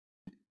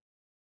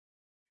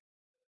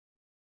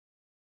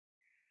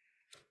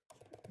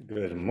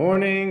Good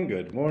morning,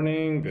 good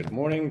morning, good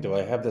morning. Do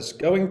I have this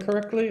going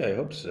correctly? I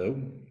hope so.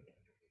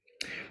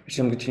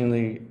 Resume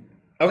continually.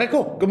 Okay,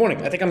 cool. Good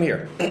morning. I think I'm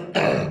here.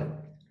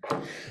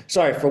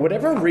 Sorry, for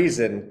whatever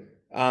reason,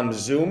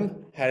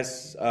 Zoom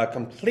has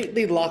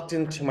completely locked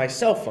into my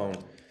cell phone.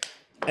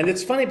 And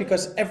it's funny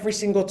because every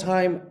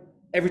time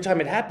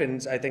it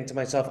happens, I think to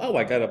myself, "Oh,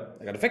 I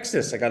gotta fix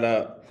this. I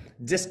gotta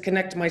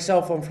disconnect my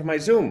cell phone from my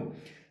Zoom."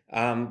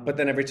 But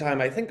then every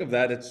time I think of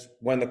that, it's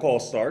when the call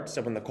starts,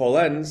 and when the call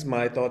ends,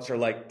 my thoughts are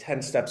like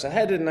 10 steps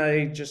ahead, and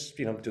I just,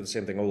 do the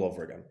same thing all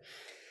over again.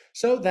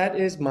 So that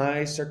is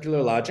my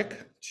circular logic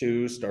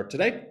to start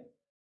today.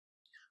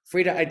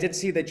 Frida, I did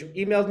see that you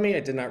emailed me. I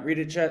did not read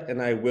it yet,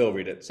 and I will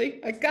read it. See,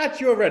 I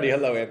got you already.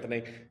 Hello,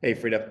 Anthony. Hey,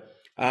 Frida.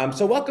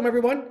 So welcome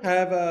everyone.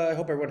 I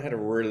hope everyone had a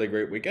really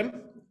great weekend.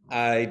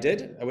 I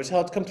did. I was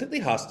held completely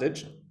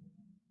hostage.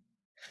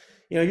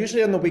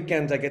 Usually on the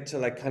weekends I get to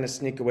like kind of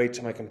sneak away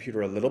to my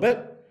computer a little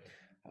bit.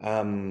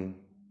 Um,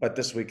 but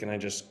this weekend I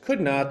just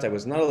could not. I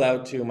was not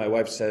allowed to. My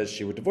wife says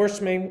she would divorce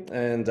me,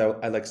 and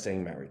I like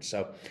staying married.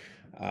 So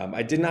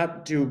I did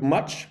not do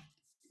much,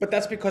 but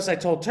that's because I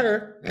told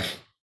her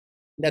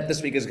that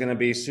this week is going to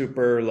be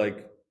super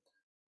like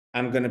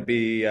I'm going to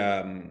be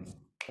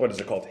what is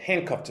it called?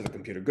 Handcuffed to the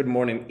computer. Good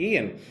morning,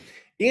 Ian.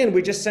 Ian,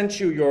 we just sent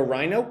you your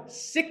Rhino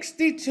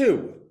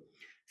 62.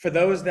 For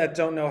those that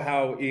don't know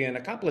how Ian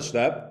accomplished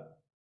that,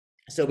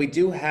 so we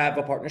do have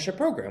a partnership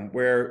program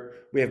where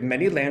we have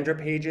many lander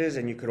pages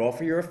and you could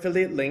offer your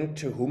affiliate link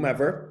to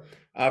whomever.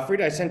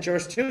 Frida, I sent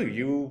yours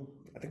too.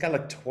 I think, got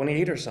like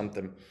 28 or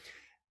something.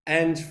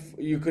 And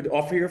you could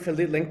offer your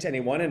affiliate link to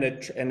anyone, and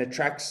it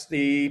tracks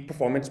the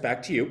performance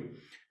back to you.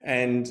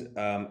 And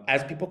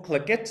as people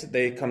click it,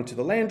 they come to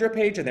the lander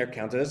page and they're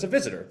counted as a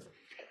visitor.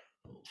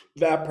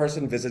 That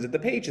person visited the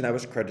page and that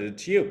was credited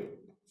to you.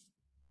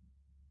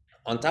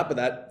 On top of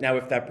that, now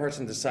if that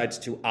person decides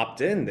to opt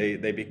in,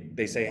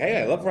 they say,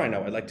 "Hey, I love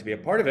Rhino. I'd like to be a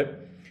part of it."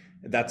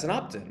 That's an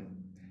opt-in.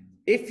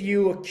 If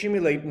you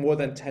accumulate more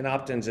than 10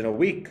 opt-ins in a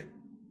week,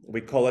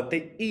 we call it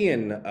the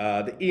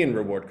Ian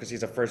reward because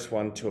he's the first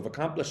one to have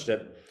accomplished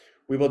it.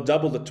 We will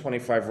double the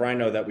 25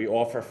 Rhino that we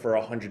offer for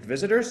 100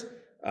 visitors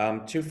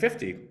to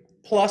 50,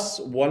 plus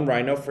one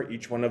Rhino for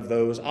each one of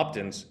those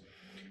opt-ins.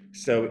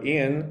 So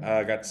Ian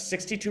got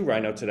 62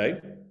 Rhino today,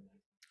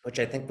 which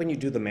I think when you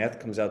do the math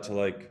comes out to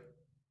like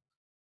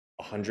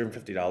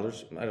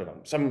 $150. I don't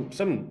know,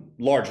 some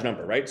large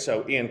number, right?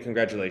 So Ian,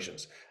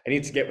 congratulations. I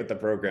need to get with the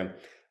program.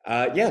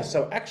 Yeah,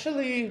 so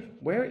actually,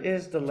 where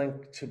is the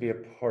link to be a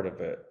part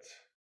of it?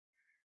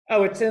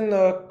 Oh, it's in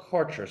the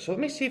Karcher. So let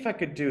me see if I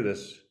could do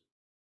this.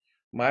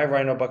 My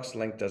Rhinobucks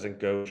link doesn't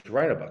go to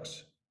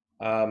Rhinobucks.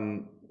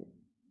 Um,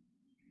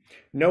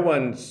 no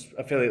one's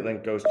affiliate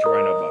link goes to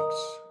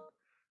Rhinobucks.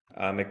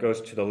 It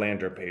goes to the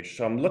lander page.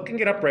 So I'm looking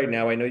it up right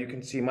now. I know you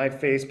can see my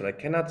face, but I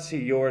cannot see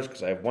yours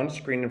because I have one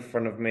screen in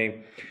front of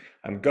me.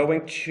 I'm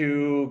going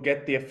to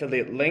get the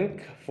affiliate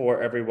link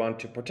for everyone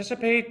to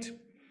participate.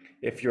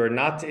 If you're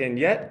not in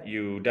yet,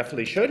 you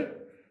definitely should,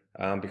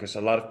 because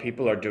a lot of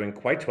people are doing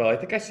quite well. I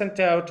think I sent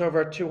out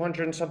over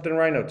 200 and something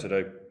Rhino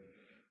today,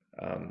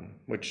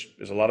 which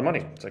is a lot of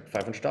money. It's like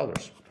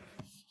 $500.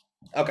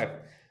 Okay,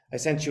 I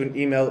sent you an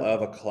email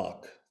of a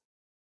clock.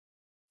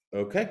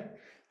 Okay,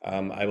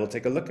 I will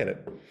take a look at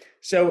it.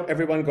 So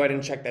everyone go ahead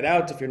and check that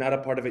out. If you're not a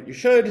part of it, you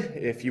should.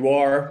 If you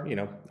are,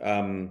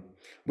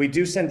 we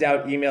do send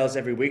out emails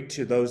every week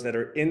to those that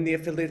are in the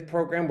affiliate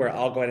program where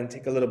I'll go ahead and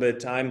take a little bit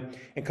of time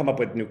and come up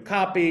with new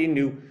copy,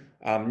 new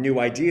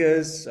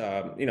ideas,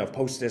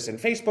 post this in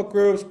Facebook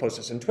groups, post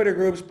this in Twitter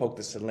groups, post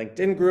this in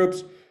LinkedIn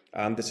groups.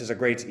 This is a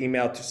great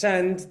email to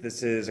send.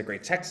 This is a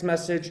great text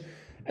message.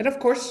 And of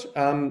course,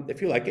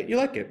 if you like it, you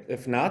like it.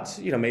 If not,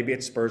 maybe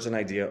it spurs an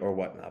idea or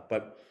whatnot.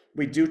 But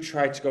we do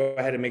try to go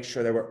ahead and make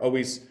sure that we're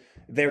always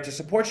there to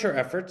support your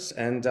efforts,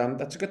 and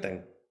that's a good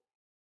thing.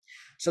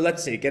 So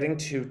let's see, getting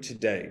to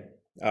today.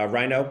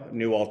 Rhino,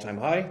 new all-time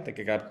high. I think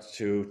it got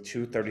to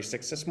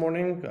 236 this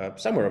morning,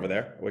 somewhere over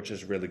there, which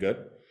is really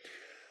good.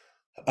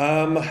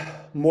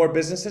 More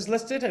businesses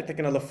listed. I think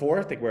another four.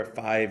 I think we're at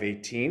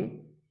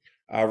 518.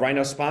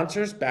 Rhino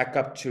sponsors back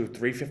up to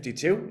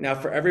 352. Now,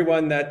 for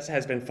everyone that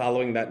has been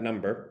following that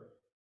number,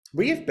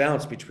 we have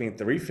bounced between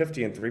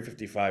 350 and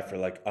 355 for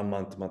like a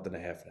month and a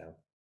half now.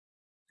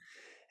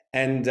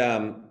 And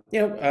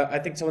I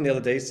think someone the other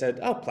day said,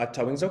 "Oh,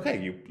 plateauing's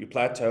okay. You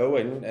plateau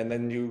and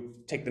then you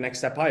take the next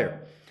step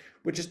higher,"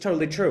 which is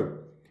totally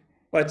true.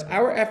 But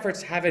our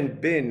efforts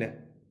haven't been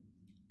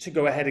to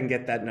go ahead and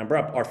get that number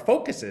up. Our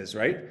focus is,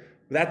 right?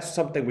 That's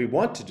something we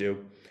want to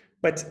do.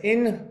 But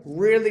in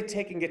really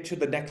taking it to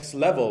the next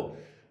level,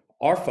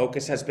 our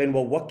focus has been,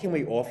 well, what can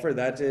we offer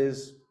that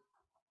is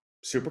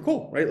super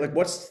cool, right? Like,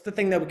 what's the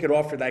thing that we could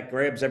offer that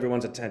grabs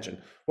everyone's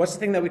attention? What's the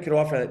thing that we could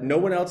offer that no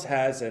one else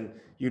has? And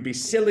you'd be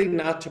silly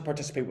not to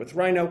participate with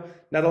Rhino,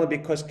 not only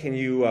because can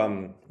you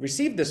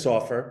receive this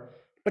offer,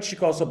 but you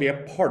can also be a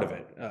part of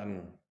it.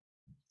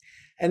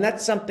 And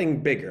that's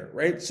something bigger,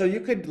 right? So you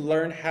could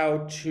learn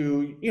how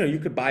to, you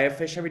could buy a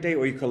fish every day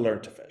or you could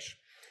learn to fish.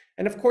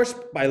 And of course,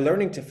 by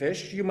learning to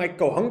fish, you might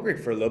go hungry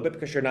for a little bit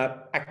because you're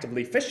not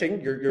actively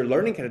fishing, you're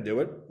learning how to do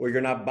it, or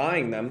you're not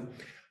buying them.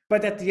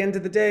 But at the end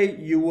of the day,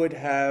 you would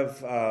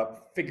have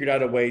figured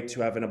out a way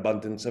to have an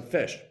abundance of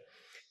fish.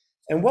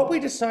 And what we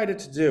decided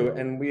to do,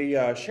 and we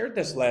shared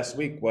this last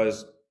week,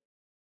 was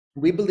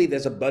we believe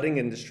there's a budding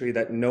industry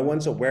that no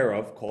one's aware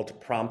of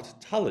called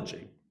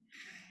promptology.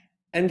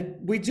 And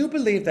we do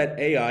believe that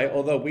AI,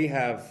 although we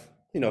have,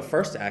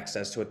 first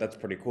access to it, that's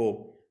pretty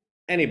cool.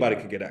 Anybody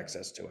could get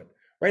access to it,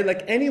 right?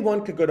 Like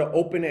anyone could go to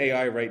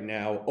OpenAI right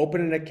now,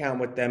 open an account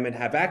with them and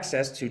have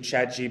access to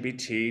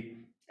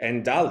ChatGPT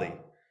and DALL-E.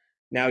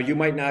 Now, you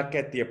might not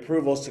get the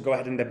approvals to go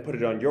ahead and then put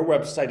it on your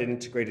website and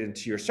integrate it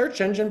into your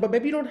search engine, but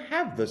maybe you don't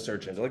have the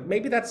search engine. Like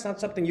maybe that's not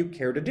something you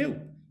care to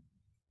do.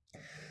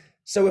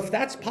 So if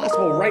that's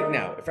possible right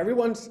now, if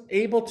everyone's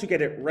able to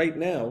get it right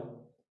now,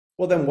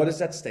 well, then what does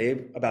that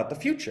say about the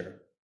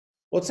future?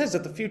 Well, it says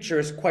that the future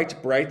is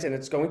quite bright and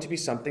it's going to be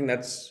something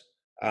that's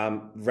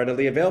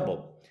readily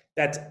available,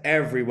 that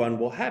everyone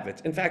will have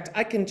it. In fact,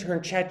 I can turn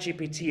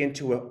ChatGPT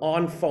into an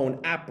on-phone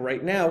app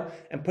right now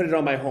and put it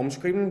on my home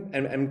screen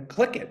and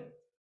click it.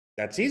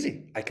 That's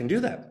easy. I can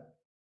do that.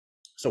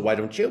 So why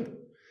don't you?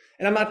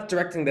 And I'm not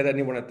directing that at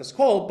anyone at this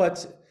call,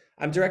 but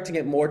I'm directing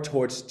it more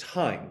towards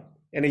time.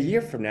 In a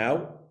year from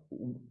now,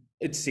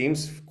 it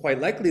seems quite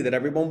likely that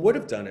everyone would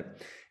have done it.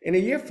 In a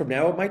year from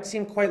now, it might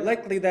seem quite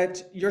likely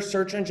that your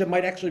search engine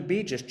might actually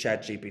be just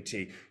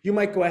ChatGPT. You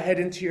might go ahead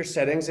into your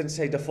settings and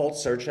say default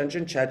search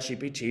engine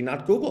ChatGPT,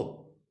 not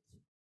Google.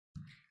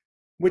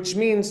 Which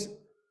means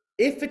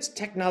if it's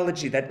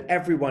technology that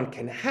everyone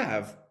can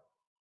have,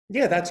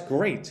 yeah, that's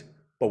great.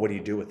 But what do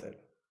you do with it?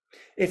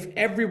 If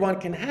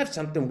everyone can have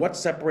something, what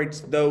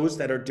separates those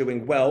that are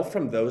doing well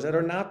from those that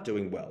are not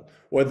doing well,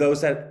 or those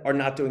that are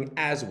not doing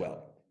as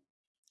well?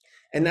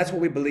 And that's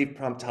what we believe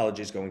promptology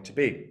is going to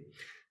be.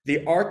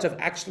 The art of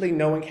actually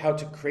knowing how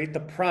to create the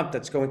prompt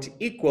that's going to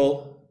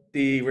equal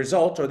the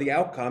result or the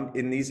outcome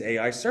in these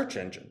AI search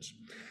engines.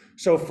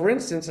 So for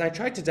instance, I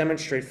tried to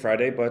demonstrate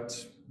Friday,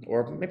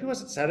 or maybe it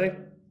was Saturday,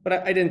 but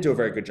I didn't do a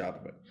very good job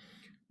of it.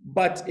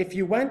 But if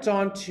you went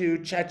on to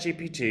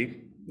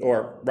ChatGPT,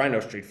 or Rhino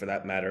Street for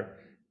that matter,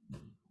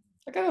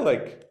 I kind of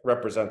like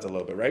represent a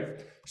little bit,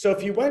 right? So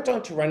if you went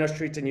on to Rhino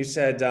Street and you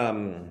said,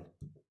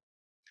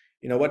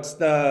 what's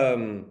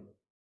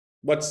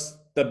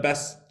the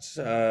best,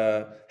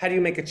 how do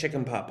you make a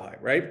chicken pot pie,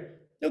 right?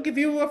 They'll give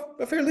you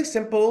a fairly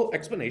simple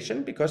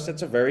explanation because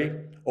it's a very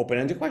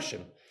open-ended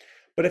question.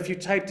 But if you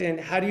typed in,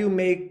 how do you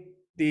make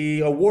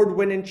the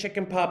award-winning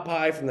chicken pot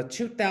pie from the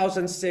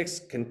 2006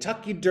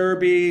 Kentucky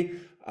Derby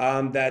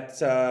that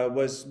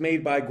was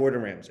made by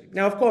Gordon Ramsay?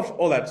 Now, of course,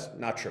 all that's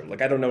not true.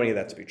 Like, I don't know any of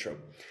that to be true.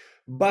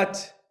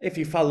 But if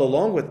you follow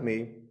along with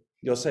me,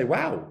 you'll say,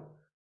 wow,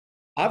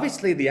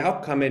 obviously the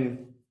outcome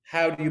in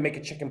how do you make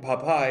a chicken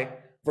pot pie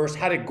versus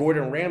how did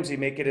Gordon Ramsay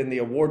make it in the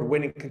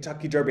award-winning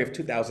Kentucky Derby of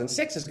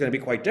 2006 is going to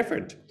be quite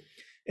different.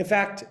 In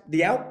fact,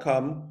 the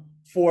outcome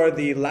for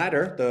the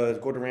latter, the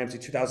Gordon Ramsay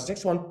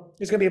 2006 one,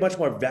 is going to be a much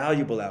more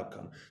valuable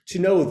outcome. To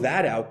know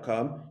that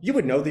outcome, you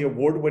would know the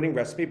award-winning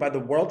recipe by the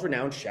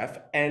world-renowned chef,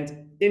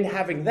 and in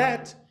having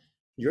that,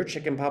 your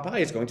chicken pot pie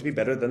is going to be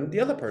better than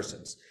the other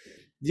person's.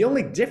 The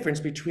only difference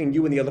between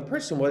you and the other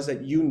person was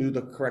that you knew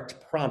the correct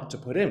prompt to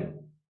put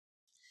in.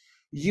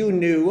 You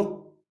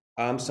knew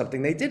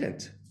something they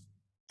didn't.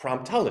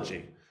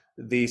 Promptology,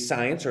 the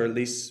science, or at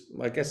least,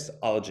 I guess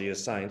ology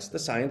is science, the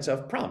science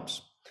of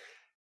prompts.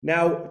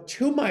 Now,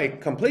 to my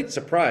complete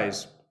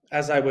surprise,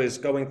 as I was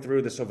going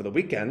through this over the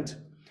weekend,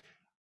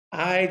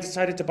 I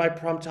decided to buy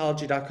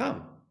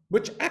promptology.com,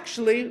 which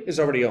actually is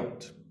already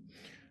owned.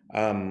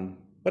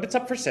 But it's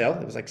up for sale.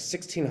 It was like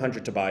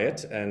 $1,600 to buy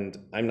it, and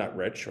I'm not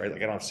rich, right?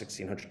 Like I don't have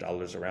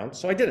 $1,600 around,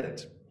 so I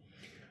didn't.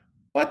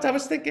 But I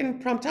was thinking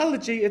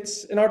promptology,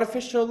 it's an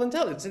artificial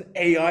intelligence, it's an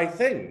AI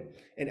thing.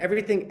 And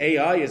everything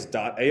AI is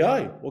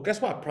 .ai. Well, guess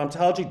what?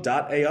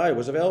 Promptology.ai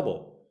was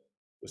available.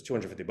 It was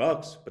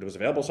 $250, but it was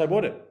available, so I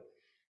bought it.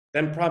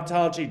 Then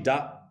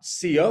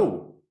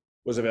promptology.co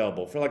was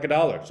available for like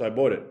 $1, so I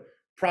bought it.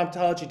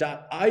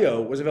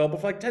 Promptology.io was available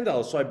for like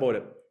 $10, so I bought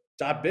it.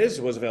 .biz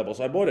was available,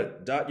 so I bought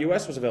it.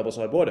 .us was available,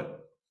 so I bought it.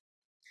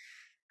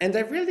 And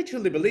I really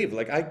truly believe,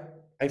 like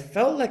I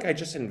felt like I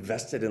just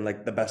invested in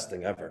like the best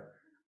thing ever.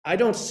 I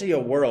don't see a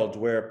world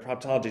where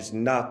promptology is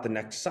not the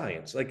next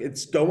science. Like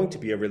it's going to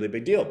be a really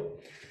big deal.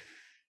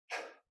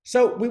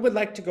 So we would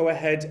like to go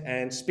ahead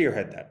and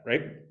spearhead that,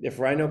 right? If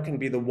Rhino can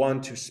be the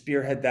one to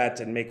spearhead that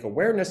and make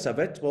awareness of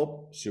it,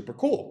 well, super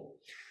cool.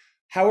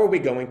 How are we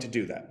going to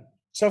do that?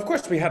 So of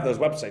course we have those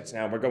websites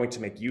now and we're going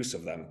to make use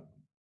of them.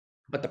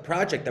 But the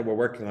project that we're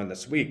working on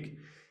this week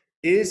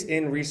is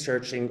in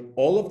researching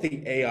all of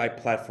the AI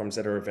platforms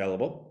that are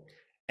available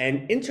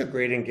and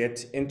integrating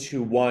it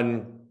into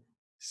one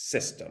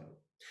system.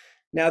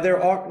 Now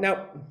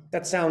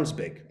that sounds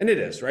big, and it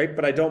is, right?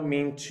 But I don't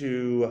mean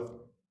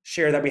to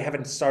share that we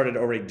haven't started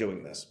already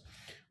doing this,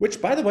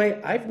 which by the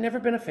way, I've never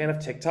been a fan of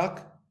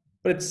TikTok,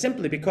 but it's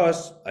simply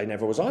because I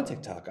never was on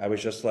TikTok. I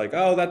was just like,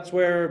 oh, that's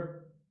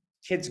where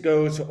kids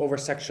go to over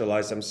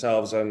sexualize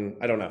themselves, and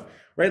I don't know,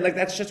 right? Like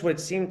that's just what it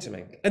seemed to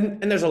me.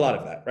 And there's a lot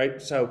of that,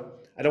 right? So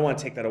I don't want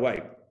to take that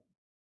away.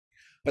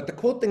 But the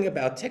cool thing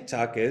about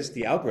TikTok is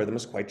the algorithm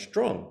is quite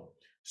strong.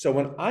 So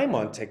when I'm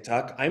on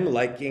TikTok, I'm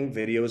liking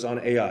videos on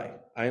AI.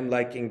 I'm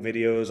liking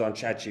videos on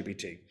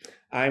ChatGPT.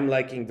 I'm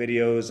liking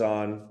videos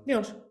on,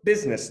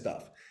 business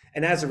stuff.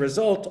 And as a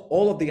result,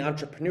 all of the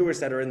entrepreneurs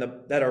that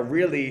are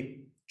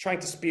really trying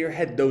to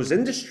spearhead those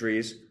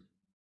industries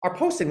are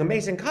posting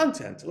amazing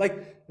content.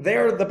 Like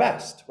they're the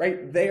best,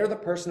 right? They're the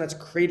person that's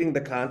creating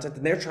the content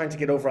and they're trying to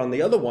get over on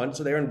the other one.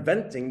 So they're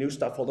inventing new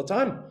stuff all the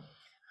time.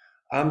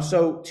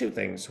 So two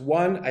things.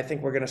 One, I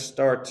think we're going to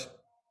start.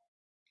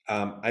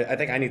 I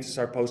think I need to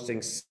start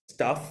posting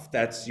stuff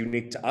that's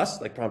unique to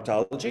us, like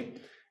promptology,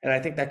 and I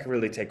think that could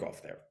really take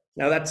off there.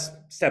 Now that's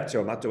step two.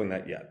 I'm not doing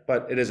that yet,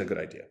 but it is a good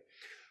idea.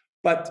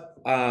 But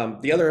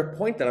the other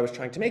point that I was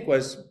trying to make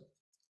was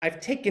I've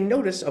taken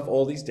notice of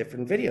all these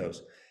different videos.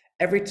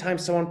 Every time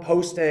someone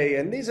posts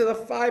and these are the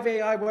 5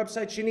 AI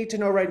websites you need to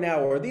know right now,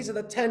 or these are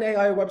the 10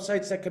 AI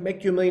websites that could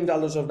make you $1 million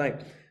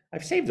overnight,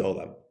 I've saved all of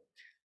them.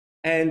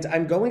 And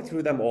I'm going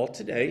through them all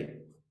today.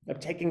 I'm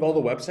taking all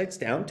the websites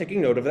down,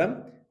 taking note of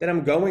them. Then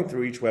I'm going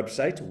through each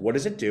website. What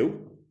does it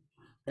do?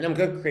 And I'm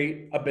going to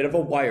create a bit of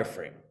a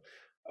wireframe.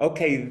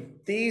 Okay,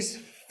 these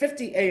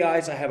 50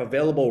 AIs I have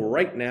available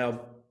right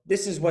now,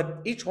 this is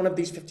what each one of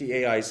these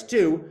 50 AIs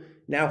do.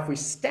 Now, if we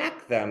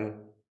stack them,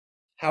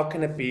 how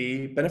can it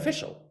be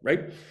beneficial,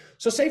 right?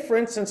 So say, for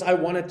instance, I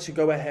wanted to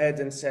go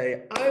ahead and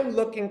say, I'm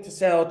looking to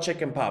sell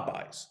chicken pot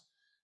pies.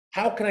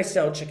 How can I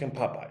sell chicken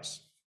pot pies?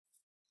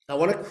 I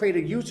want to create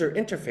a user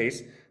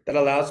interface that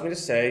allows me to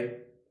say,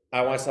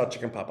 I want to sell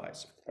chicken pot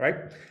pies, all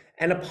right?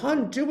 And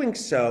upon doing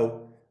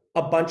so,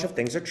 a bunch of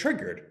things are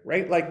triggered,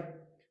 right? Like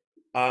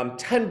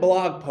 10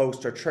 blog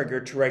posts are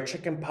triggered to write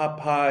chicken pot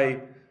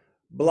pie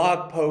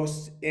blog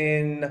posts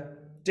in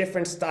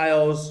different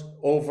styles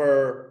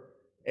over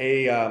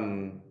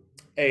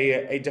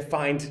a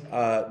defined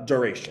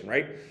duration,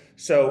 right?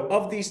 So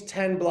of these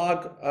 10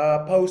 blog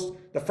posts,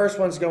 the first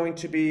one's going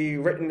to be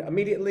written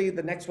immediately.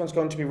 The next one's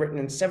going to be written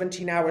in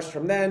 17 hours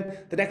from then.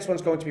 The next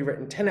one's going to be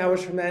written 10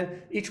 hours from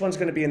then. Each one's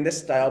going to be in this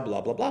style,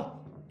 blah, blah, blah.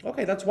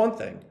 Okay, that's one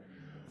thing.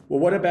 Well,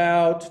 what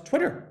about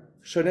Twitter?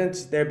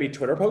 Shouldn't there be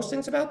Twitter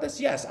postings about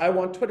this? Yes, I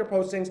want Twitter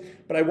postings,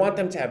 but I want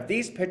them to have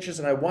these pictures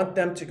and I want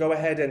them to go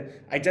ahead and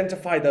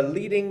identify the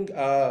leading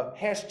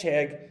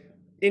hashtag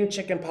in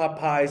chicken pot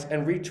pies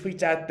and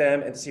retweet at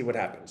them and see what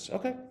happens.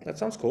 Okay, that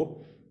sounds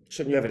cool.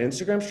 Shouldn't you have an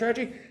Instagram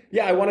strategy?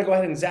 Yeah, I want to go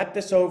ahead and zap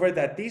this over,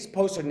 that these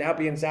posts are now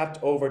being zapped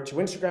over to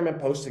Instagram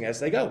and posting as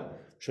they go.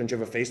 Shouldn't you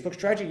have a Facebook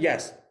strategy?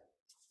 Yes.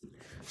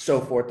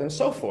 So forth and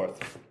so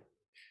forth.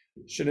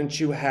 Shouldn't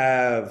you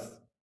have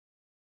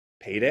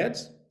paid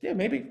ads? Yeah,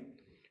 maybe.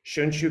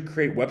 Shouldn't you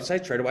create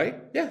websites right away?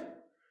 Yeah.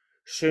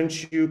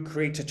 Shouldn't you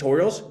create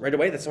tutorials right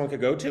away that someone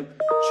could go to?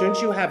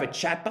 Shouldn't you have a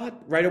chatbot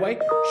right away?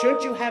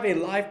 Shouldn't you have a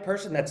live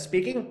person that's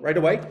speaking right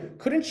away?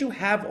 Couldn't you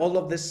have all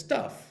of this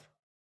stuff?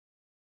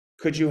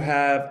 Could you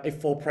have a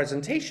full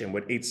presentation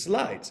with 8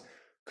 slides?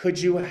 Could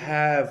you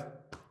have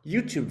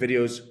YouTube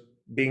videos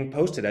being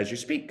posted as you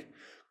speak?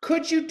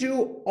 Could you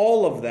do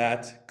all of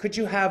that? Could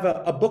you have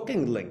a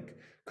booking link?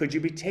 Could you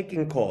be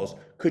taking calls?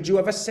 Could you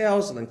have a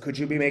sales link? Could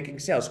you be making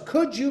sales?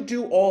 Could you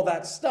do all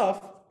that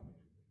stuff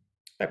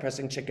by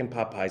pressing chicken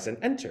pot pies and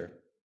enter?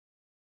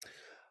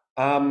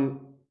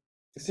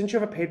 Since you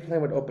have a paid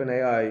plan with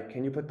OpenAI,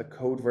 can you put the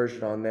code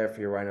version on there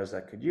for your rhinos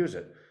that could use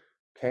it?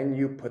 Can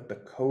you put the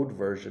code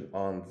version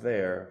on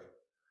there?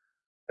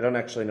 I don't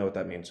actually know what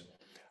that means.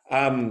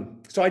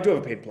 So I do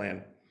have a paid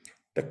plan.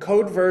 The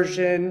code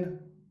version,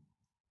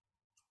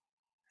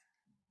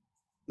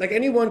 like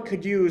anyone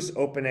could use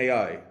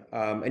OpenAI,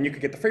 and you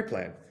could get the free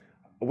plan.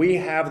 We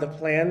have the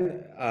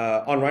plan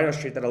on Rhino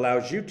Street that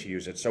allows you to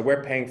use it. So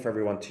we're paying for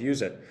everyone to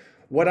use it.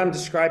 What I'm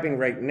describing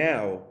right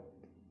now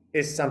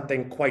is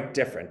something quite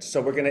different.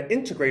 So we're going to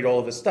integrate all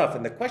of this stuff.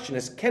 And the question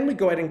is, can we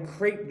go ahead and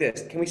create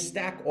this? Can we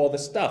stack all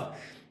this stuff?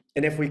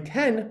 And if we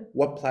can,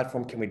 what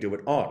platform can we do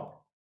it on?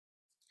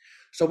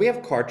 So we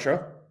have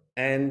Kartra,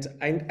 and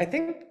I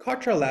think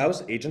Kartra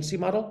allows agency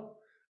model.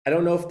 I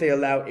don't know if they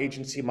allow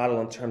agency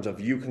model in terms of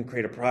you can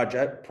create a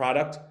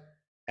product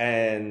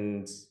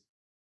and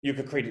you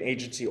could create an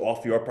agency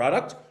off your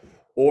product,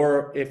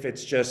 or if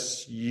it's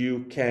just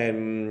you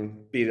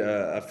can be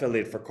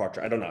affiliate for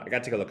Kartra. I don't know. I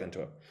got to take a look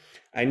into it.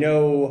 I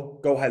know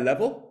Go High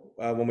Level,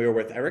 when we were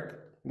with Eric,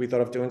 we thought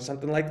of doing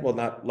something like, well,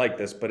 not like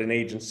this, but an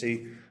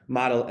agency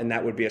model, and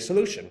that would be a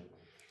solution.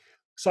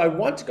 So I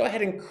want to go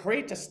ahead and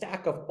create a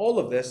stack of all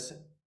of this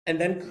and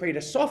then create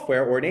a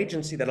software or an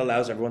agency that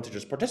allows everyone to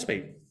just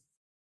participate,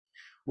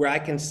 where I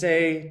can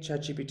say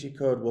ChatGPT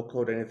code will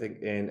code anything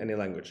in any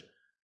language.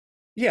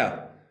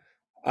 Yeah.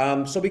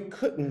 So we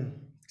couldn't.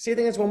 See, the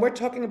thing is, when we're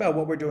talking about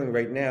what we're doing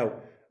right now,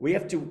 we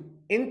have to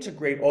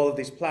integrate all of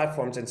these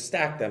platforms and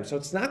stack them. So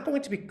it's not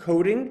going to be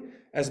coding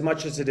as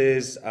much as it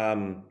is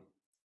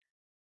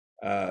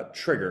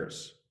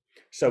triggers.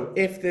 So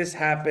if this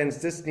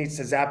happens, this needs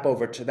to zap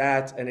over to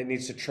that, and it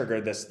needs to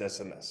trigger this, this,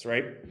 and this,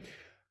 right?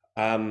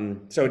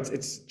 So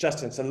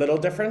it's a little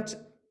different.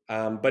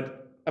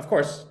 But of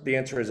course, the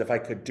answer is if I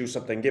could do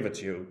something, give it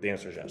to you, the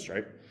answer is yes,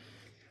 right?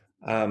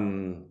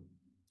 Um,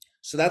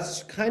 so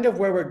that's kind of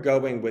where we're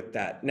going with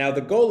that. Now,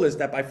 the goal is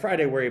that by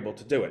Friday, we're able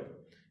to do it.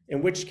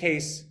 In which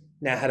case,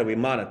 now how do we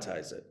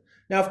monetize it?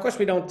 Now, of course,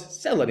 we don't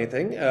sell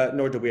anything,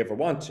 nor do we ever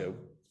want to.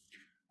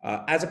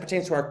 As it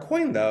pertains to our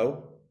coin,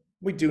 though,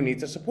 we do need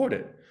to support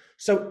it.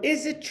 So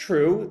is it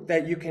true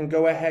that you can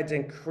go ahead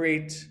and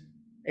create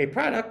a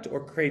product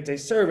or create a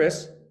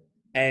service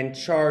and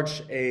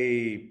charge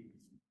a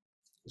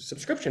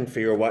subscription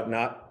fee or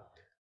whatnot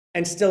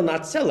and still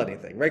not sell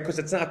anything, right? Because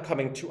it's not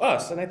coming to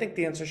us. And I think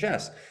the answer is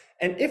yes.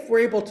 And if we're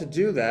able to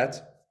do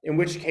that, in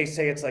which case,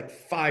 say it's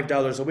like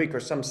 $5 a week or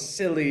some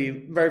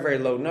silly, very, very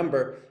low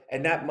number,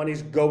 and that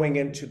money's going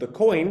into the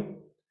coin,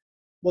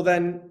 well,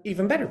 then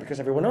even better because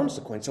everyone owns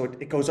the coin. So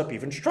it goes up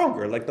even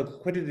stronger, like the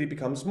liquidity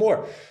becomes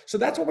more. So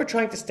that's what we're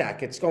trying to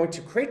stack. It's going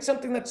to create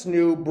something that's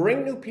new,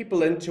 bring new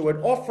people into it,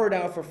 offer it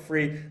out for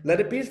free, let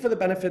it be for the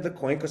benefit of the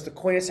coin because the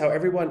coin is how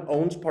everyone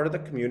owns part of the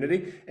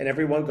community and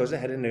everyone goes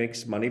ahead and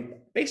makes money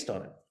based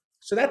on it.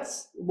 So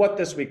that's what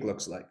this week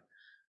looks like.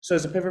 So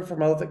as a pivot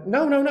from other things,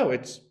 no,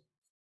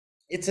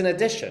 it's an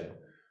addition.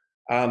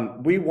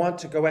 We want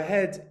to go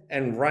ahead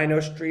and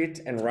Rhino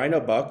Street and Rhino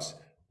Bucks,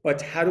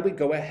 but how do we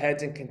go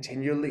ahead and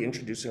continually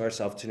introducing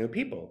ourselves to new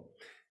people?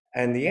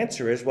 And the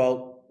answer is,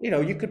 well,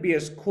 you could be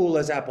as cool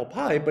as apple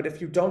pie, but if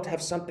you don't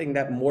have something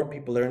that more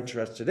people are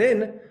interested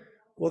in,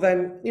 well,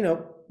 then,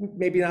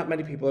 maybe not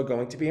many people are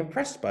going to be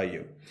impressed by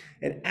you.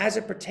 And as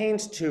it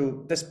pertains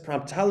to this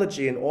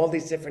promptology and all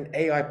these different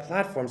AI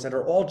platforms that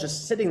are all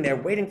just sitting there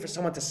waiting for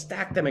someone to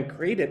stack them and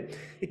create it,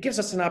 it gives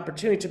us an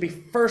opportunity to be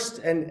first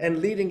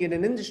and leading in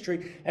an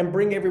industry and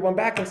bring everyone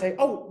back and say,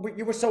 oh,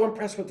 you were so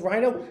impressed with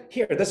Rhino?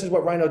 Here, this is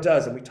what Rhino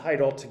does. And we tie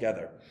it all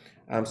together.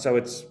 So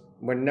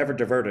we're never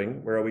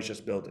diverting. We're always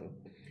just building.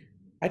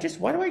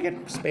 Why do I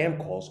get spam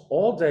calls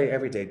all day,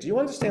 every day? Do you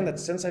understand that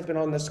since I've been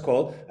on this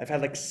call, I've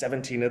had like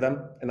 17 of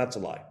them? And that's a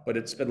lie, but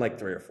it's been like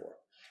 3 or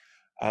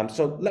 4.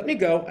 So let me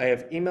go. I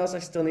have emails I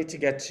still need to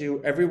get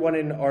to. Everyone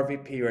in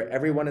RVP or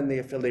everyone in the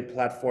affiliate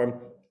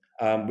platform,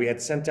 we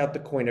had sent out the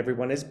coin.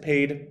 Everyone is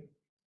paid.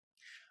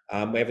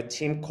 We have a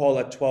team call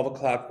at 12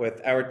 o'clock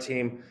with our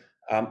team.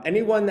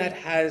 Anyone that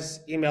has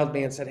emailed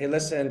me and said, hey,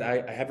 listen,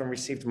 I haven't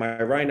received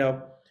my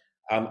Rhino.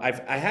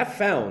 I have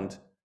found,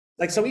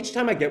 so each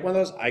time I get one of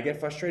those, I get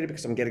frustrated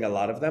because I'm getting a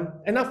lot of them.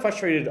 And not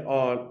frustrated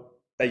on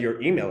that you're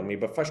emailing me,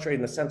 but frustrated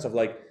in the sense of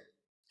like,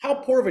 how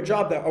poor of a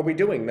job that are we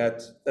doing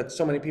that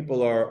so many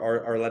people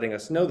are letting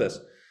us know this.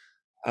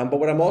 But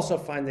what I'm also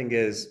finding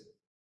is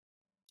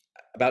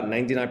about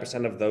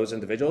 99% of those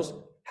individuals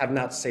have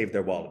not saved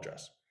their wallet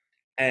address.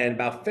 And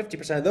about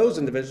 50% of those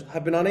individuals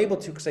have been unable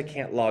to because they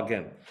can't log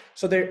in.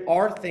 So there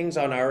are things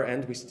on our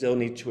end we still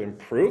need to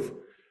improve.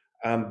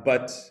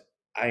 But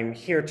I'm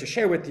here to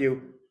share with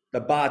you the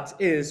bot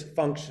is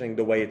functioning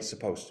the way it's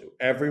supposed to.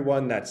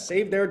 Everyone that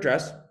saved their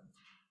address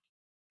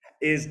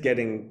is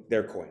getting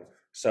their coin.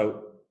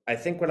 So I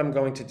think what I'm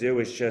going to do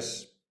is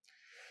just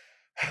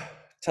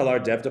tell our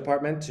dev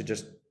department to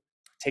just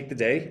take the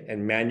day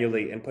and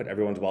manually input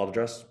everyone's wallet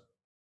address.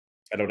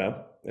 I don't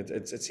know.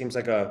 It seems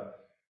like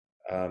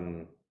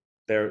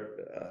they're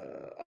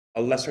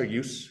a lesser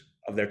use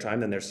of their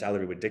time than their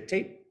salary would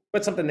dictate,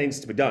 but something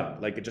needs to be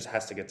done. Like it just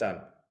has to get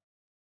done.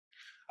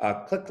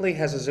 Clickly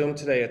has a Zoom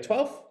today at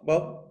 12.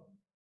 Well,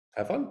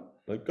 have fun.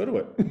 Like, go to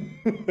it.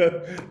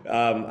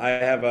 I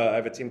have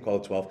a team call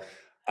at 12.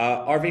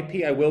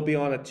 RVP, I will be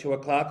on at 2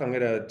 o'clock. I'm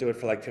going to do it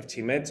for like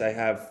 15 minutes. I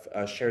have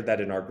shared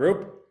that in our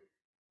group.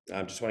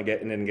 I just want to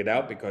get in and get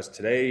out because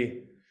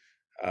today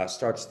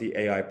starts the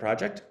AI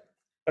project.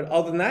 But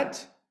other than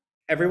that,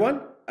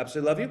 everyone,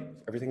 absolutely love you.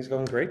 Everything's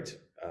going great.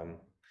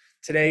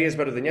 Today is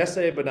better than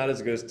yesterday, but not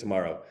as good as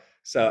tomorrow.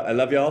 So I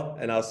love y'all,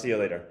 and I'll see you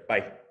later.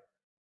 Bye.